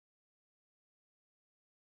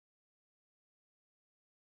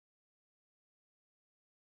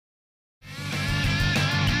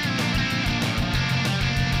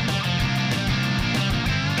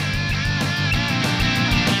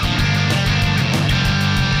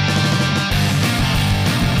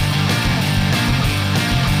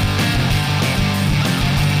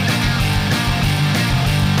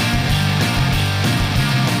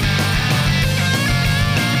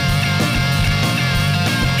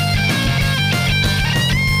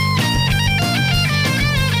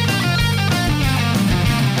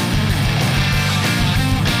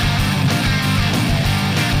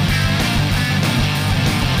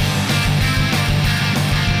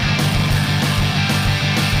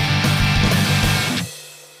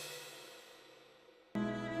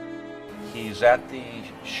is at the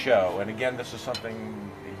show, and again, this is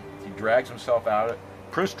something he drags himself out.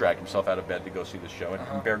 Proust dragged himself out of bed to go see the show,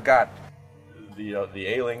 and Baer got the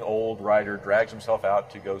ailing old writer drags himself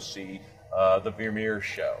out to go see the Vermeer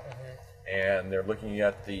show. And they're looking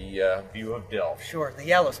at the view of Delft. Sure, the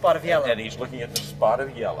yellow, spot of yellow. And he's looking at the spot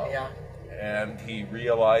of yellow. Yeah. And he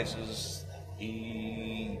realizes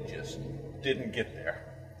he just didn't get there.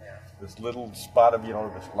 Yeah. This little spot of yellow,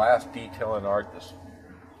 this last detail in art, this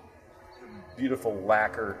beautiful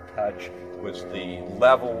lacquer touch was the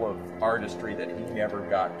level of artistry that he never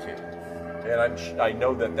got to. And I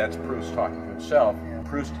know that that's Proust talking to himself.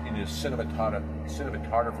 Proust in his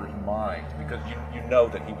cinematographer's mind, because you know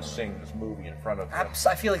that he was seeing this movie in front of him.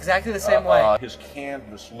 I feel exactly the same way. His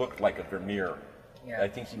canvas looked like a Vermeer. Yeah. I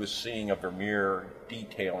think he was seeing a Vermeer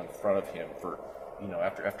detail in front of him for,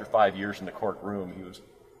 after 5 years in the courtroom, he was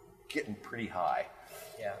getting pretty high.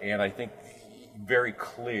 Yeah. And I think very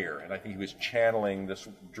clear, and I think he was channeling this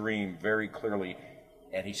dream very clearly,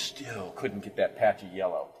 and he still couldn't get that patch of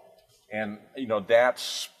yellow. And,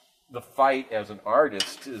 that's the fight as an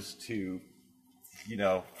artist, is to,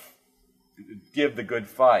 give the good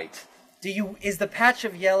fight. Is the patch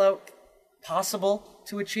of yellow possible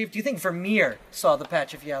to achieve? Do you think Vermeer saw the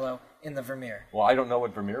patch of yellow in the Vermeer? Well, I don't know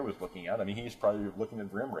what Vermeer was looking at. I mean, he's probably looking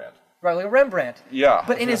at Rembrandt. Right, like Rembrandt. Yeah.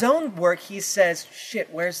 But in his own work, he says,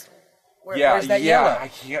 shit, where's that yellow? I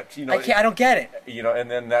can't, I don't get it. And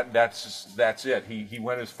then that's it. He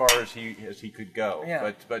went as far as he could go.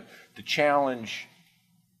 Yeah. But the challenge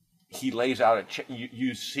he lays out,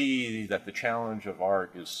 you see that the challenge of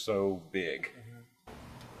art is so big.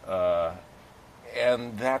 And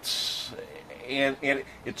it's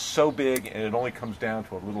so big, and it only comes down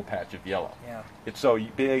to a little patch of yellow. Yeah. It's so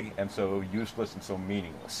big and so useless and so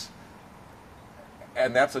meaningless.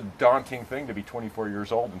 And that's a daunting thing, to be 24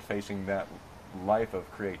 years old and facing that life of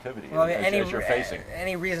creativity as you're facing.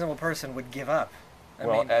 Any reasonable person would give up.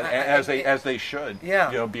 As they should.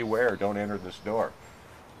 Yeah. Beware, don't enter this door.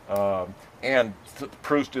 And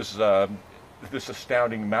Proust is this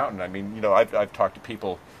astounding mountain. I mean, I've talked to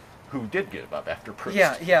people who did give up after Proust.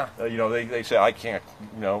 Yeah. They say, I can't,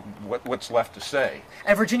 what's left to say?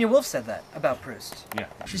 And Virginia Woolf said that about Proust. Yeah.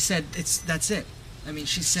 She said, that's it. I mean,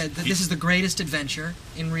 she said that this is the greatest adventure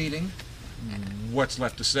in reading. What's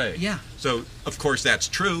left to say? Yeah. So, of course, that's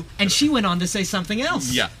true. And she went on to say something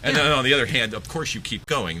else. Yeah. And then on the other hand, of course, you keep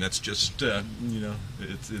going. That's just,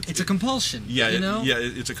 it's a compulsion. Yeah.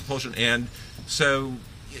 It's a compulsion. And so,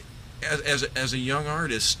 as a young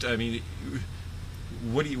artist, I mean,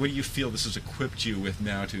 what do you feel this has equipped you with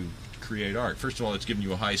now to create art? First of all, it's given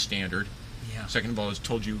you a high standard. Yeah. Second of all, it's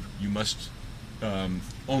told you must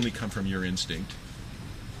only come from your instinct,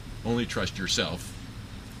 only trust yourself,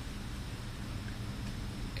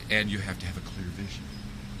 and you have to have a clear vision.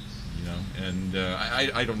 And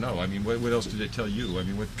I don't know. I mean, what else did it tell you? I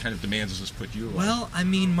mean, what kind of demands does this put you on? Well, I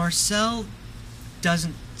mean, Marcel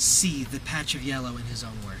doesn't see the patch of yellow in his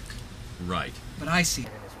own work. Right. But I see it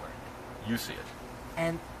in his work. You see it.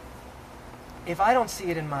 And if I don't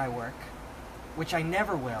see it in my work, which I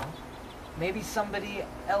never will, maybe somebody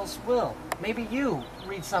else will. Maybe you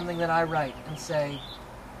read something that I write and say,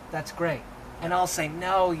 that's great. And I'll say,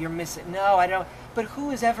 no, you're missing. No, I don't. But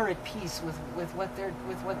who is ever at peace with what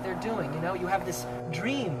they're doing? You have this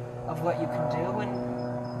dream of what you can do,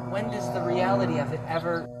 and when does the reality of it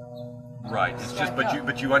ever? Right. It's just,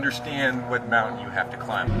 but you understand what mountain you have to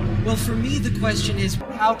climb. Well, for me, the question is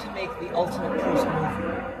how to make the ultimate Proust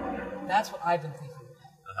movie. That's what I've been thinking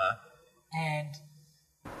about. And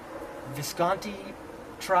Visconti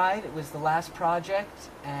tried. It was the last project,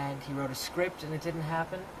 and he wrote a script, and it didn't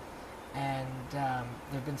happen. And there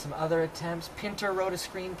have been some other attempts. Pinter wrote a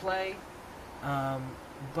screenplay.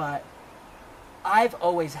 But I've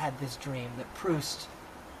always had this dream that Proust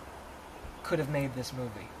could have made this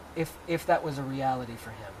movie, if that was a reality for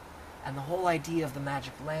him. And the whole idea of the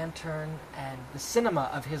magic lantern and the cinema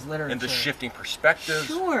of his literature. And the shifting perspectives.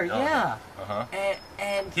 Sure, yeah.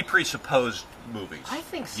 And he presupposed movies. I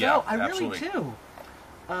think so. Yeah, I absolutely. really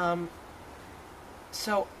do.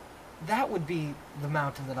 So that would be the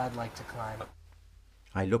mountain that I'd like to climb.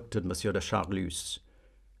 I looked at Monsieur de Charlus.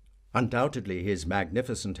 Undoubtedly his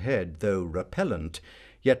magnificent head, though repellent,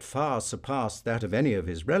 yet far surpassed that of any of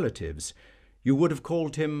his relatives. You would have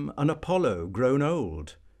called him an Apollo grown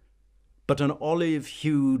old. But an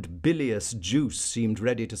olive-hued, bilious juice seemed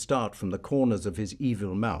ready to start from the corners of his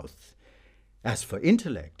evil mouth. As for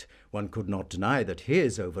intellect, one could not deny that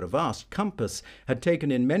his, over a vast compass, had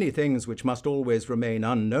taken in many things which must always remain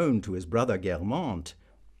unknown to his brother Guermantes.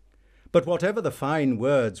 But whatever the fine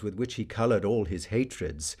words with which he coloured all his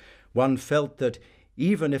hatreds, one felt that,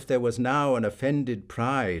 even if there was now an offended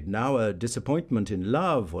pride, now a disappointment in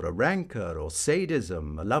love, or a rancor, or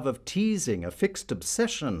sadism, a love of teasing, a fixed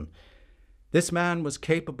obsession, this man was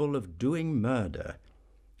capable of doing murder,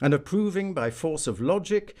 and of proving by force of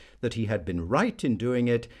logic that he had been right in doing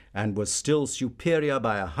it, and was still superior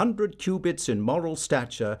by 100 cubits in moral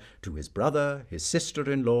stature to his brother, his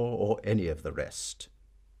sister-in-law, or any of the rest.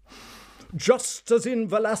 "Just as in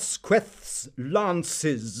Velasquez's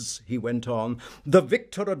lances," he went on, "the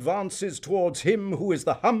victor advances towards him who is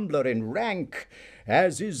the humbler in rank,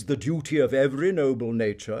 as is the duty of every noble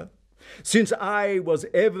nature. Since I was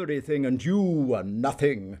everything and you were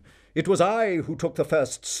nothing, it was I who took the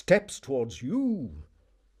first steps towards you.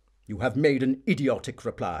 You have made an idiotic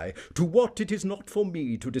reply to what it is not for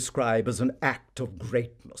me to describe as an act of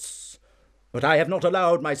greatness. But I have not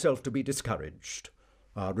allowed myself to be discouraged.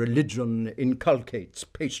 Our religion inculcates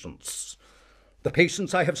patience. The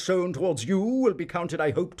patience I have shown towards you will be counted,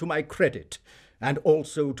 I hope, to my credit, and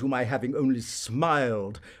also to my having only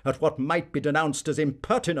smiled at what might be denounced as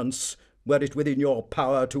impertinence, were it within your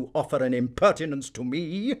power to offer an impertinence to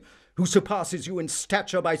me, who surpasses you in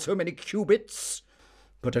stature by so many cubits.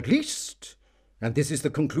 But at least, and this is the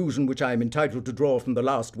conclusion which I am entitled to draw from the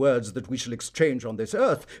last words that we shall exchange on this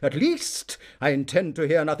earth, at least I intend to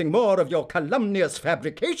hear nothing more of your calumnious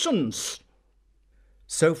fabrications."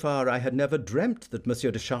 So far I had never dreamt that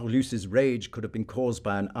Monsieur de Charlus's rage could have been caused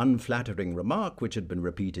by an unflattering remark which had been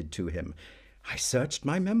repeated to him. I searched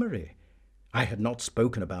my memory. I had not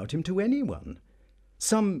spoken about him to anyone.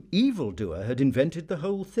 Some evildoer had invented the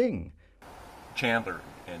whole thing. Chandler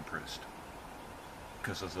and Proust,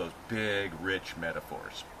 because of those big, rich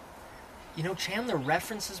metaphors. You know, Chandler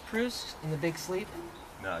references Proust in The Big Sleep.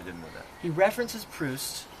 No, I didn't know that. He references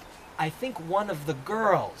Proust. I think one of the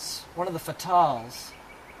girls, one of the fatales,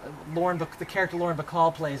 the character Lauren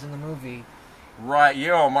Bacall plays in the movie. Right,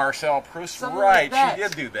 Marcel Proust. Something right, like that. she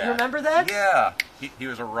did do that. You remember that? Yeah, he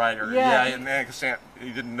was a writer. Yeah, and then he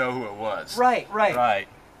didn't know who it was. Right. Right.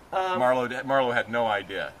 Marlowe had no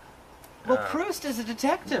idea. Well, Proust is a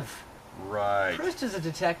detective. Right. Proust is a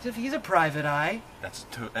detective. He's a private eye.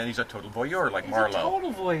 And he's a total voyeur, like He's Marlowe. a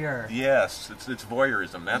total voyeur. Yes, it's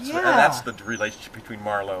voyeurism. Yeah. That's the relationship between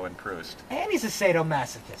Marlowe and Proust. And he's a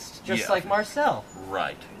sadomasochist, just like Marcel.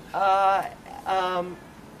 Right.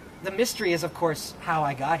 The mystery is, of course, how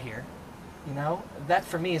I got here. You know, that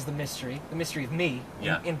for me is the mystery of me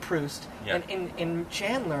in Proust. Yeah. And in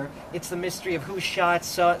Chandler, it's the mystery of who shot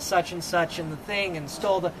such and such and the thing and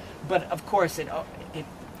stole the. But of course, it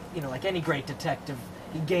like any great detective,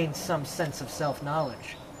 he gains some sense of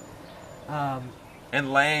self-knowledge.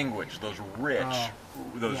 And language, those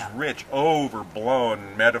rich,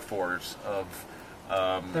 overblown metaphors of.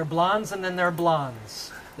 They're blondes and then they're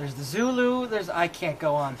blondes. There's the Zulu. I can't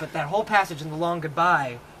go on, but that whole passage in The Long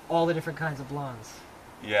Goodbye. All the different kinds of blondes.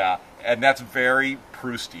 Yeah, and that's very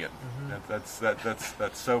Proustian. Mm-hmm.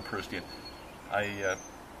 That's so Proustian. I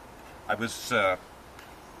was,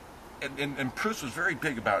 and Proust was very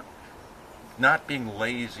big about not being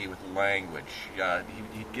lazy with language.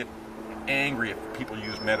 He'd get angry if people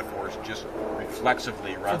used metaphors just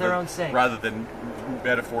reflexively for their own sake, rather than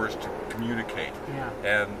metaphors to communicate.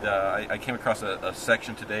 Yeah. And I came across a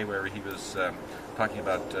section today where he was talking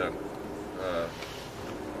about.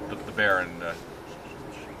 The Baer and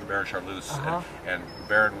Charlus, and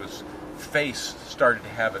Baron's face started to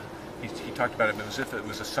have it. He talked about it as if it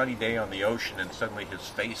was a sunny day on the ocean, and suddenly his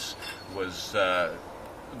face was the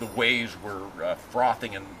waves were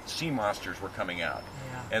frothing and sea monsters were coming out.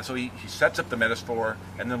 Yeah. And so he sets up the metaphor,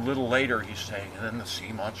 and then a little later he's saying, and then the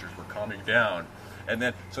sea monsters were coming down. And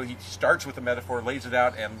then, so he starts with the metaphor, lays it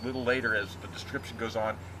out, and a little later, as the description goes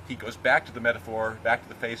on, he goes back to the metaphor, back to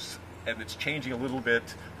the face, and it's changing a little bit.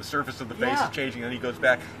 The surface of the face is changing, and then he goes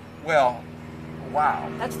back. Well, wow.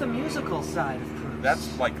 That's the musical side of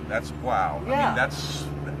Proust. That's wow. Yeah. I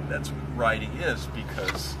mean, that's what writing is,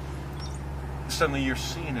 because suddenly you're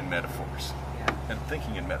seeing in metaphors and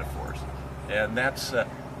thinking in metaphors. And that's,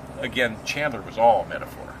 again, Chandler was all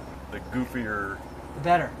metaphor. The goofier... The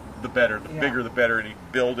better. The better. The bigger, the better. And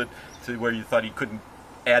he'd build it to where you thought he couldn't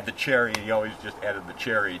add the cherry, and he always just added the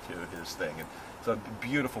cherry to his thing. And so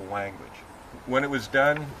beautiful language. When it was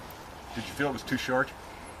done, did you feel it was too short?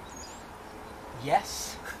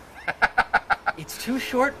 Yes. It's too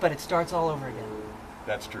short, but it starts all over again.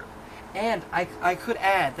 That's true. And I could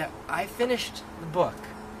add that I finished the book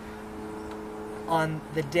on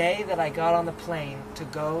the day that I got on the plane to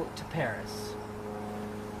go to Paris,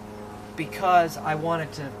 because I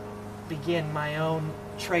wanted to begin my own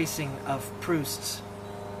tracing of Proust's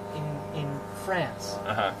in France.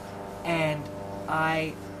 Uh-huh. And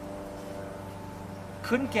I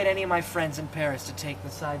couldn't get any of my friends in Paris to take the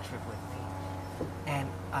side trip with me. And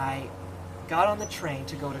I got on the train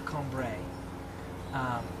to go to Cambrai,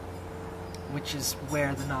 which is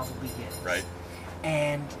where the novel begins. Right.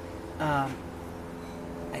 And I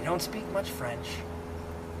don't speak much French.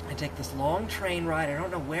 I take this long train ride. I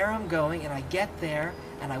don't know where I'm going, and I get there,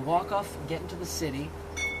 and I walk off and get into the city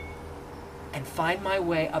and find my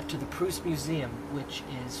way up to the Proust Museum, which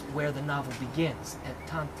is where the novel begins, at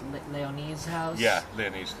Tante Léonie's house. Yeah,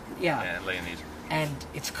 Léonie's. Yeah. And Léonie's. And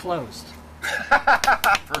it's closed.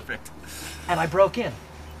 Perfect. And I broke in.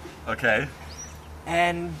 Okay.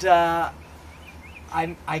 And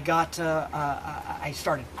I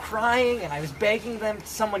started crying, and I was begging them.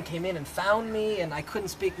 Someone came in and found me, and I couldn't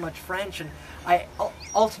speak much French, and I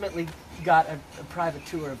ultimately got a private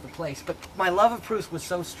tour of the place. But my love of Proust was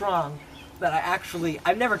so strong that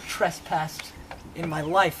I've never trespassed in my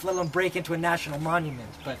life, let alone break into a national monument,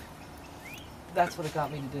 but that's what it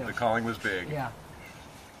got me to do. The calling was big. Yeah.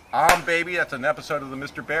 Baby, that's an episode of the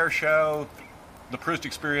Mr. Baer Show, the Proust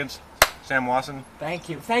Experience. Sam Wasson. Thank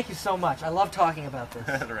you. Thank you so much. I love talking about this.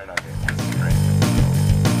 Right on, dude. Great.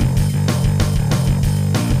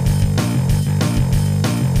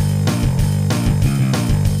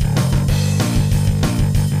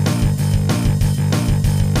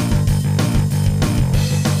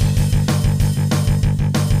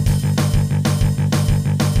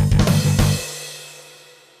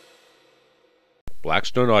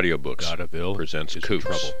 Blackstone Audiobooks presents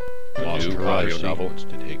Coops, the new audio novel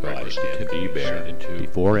to take life to be Baer.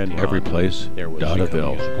 Before and every place,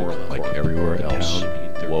 Dottaville, like everywhere else,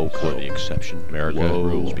 woke for the exception. America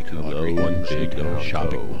rules become one big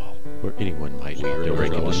shopping mall where anyone might be. There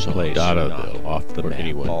was no place, Dottaville, off the map.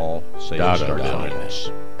 Anyone,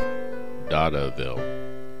 Dottaville, Dottaville,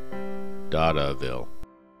 Dottaville.